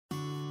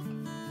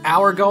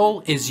Our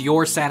goal is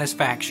your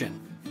satisfaction.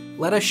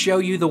 Let us show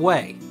you the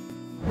way.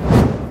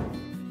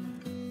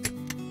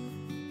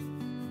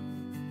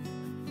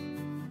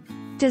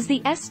 Does the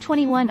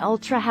S21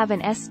 Ultra have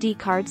an SD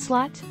card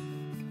slot?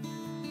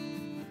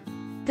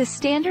 The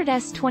standard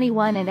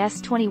S21 and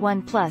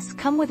S21 Plus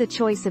come with a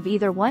choice of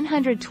either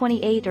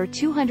 128 or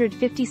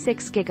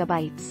 256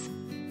 gigabytes.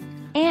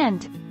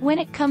 And, when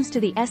it comes to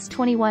the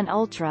S21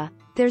 Ultra,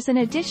 there's an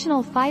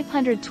additional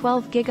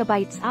 512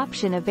 gigabytes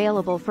option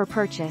available for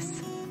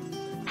purchase.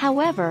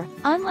 However,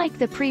 unlike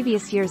the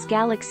previous year's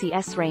Galaxy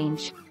S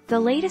range, the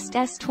latest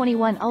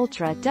S21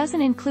 Ultra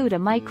doesn't include a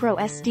micro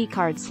SD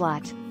card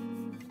slot.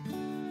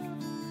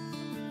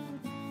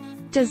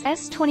 Does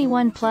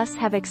S21 Plus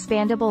have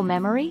expandable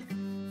memory?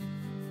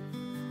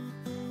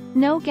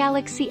 No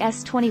Galaxy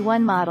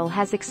S21 model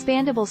has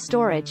expandable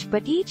storage,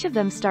 but each of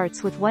them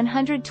starts with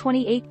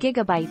 128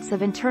 gigabytes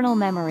of internal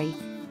memory.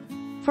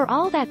 For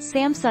all that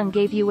Samsung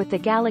gave you with the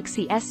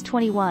Galaxy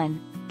S21,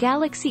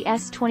 Galaxy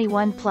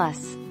S21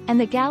 Plus, and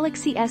the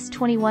Galaxy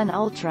S21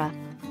 Ultra,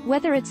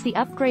 whether it's the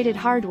upgraded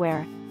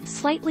hardware,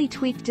 slightly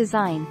tweaked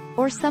design,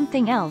 or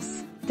something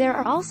else, there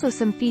are also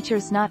some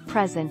features not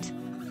present.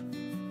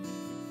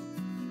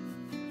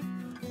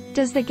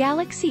 Does the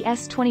Galaxy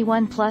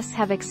S21 Plus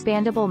have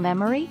expandable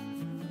memory?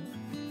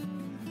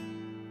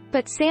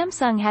 But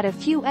Samsung had a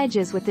few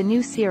edges with the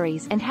new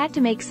series and had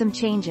to make some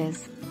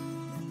changes.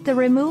 The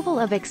removal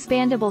of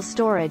expandable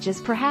storage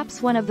is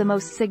perhaps one of the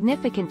most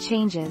significant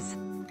changes.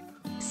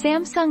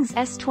 Samsung's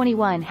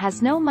S21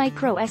 has no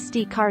micro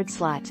SD card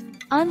slot,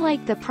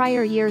 unlike the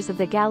prior years of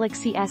the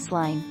Galaxy S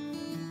line.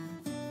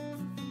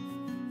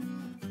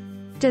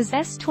 Does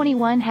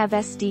S21 have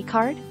SD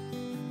card?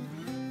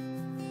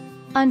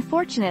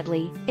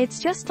 Unfortunately, it's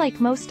just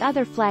like most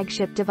other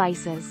flagship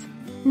devices.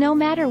 No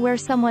matter where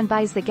someone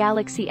buys the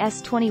Galaxy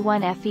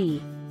S21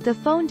 FE, the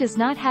phone does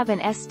not have an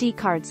SD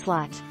card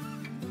slot.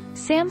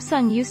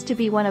 Samsung used to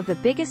be one of the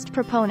biggest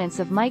proponents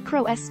of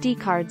micro SD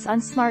cards on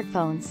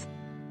smartphones.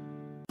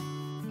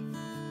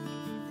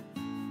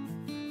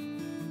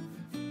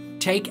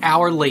 Take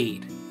our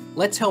lead.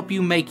 Let's help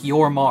you make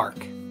your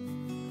mark.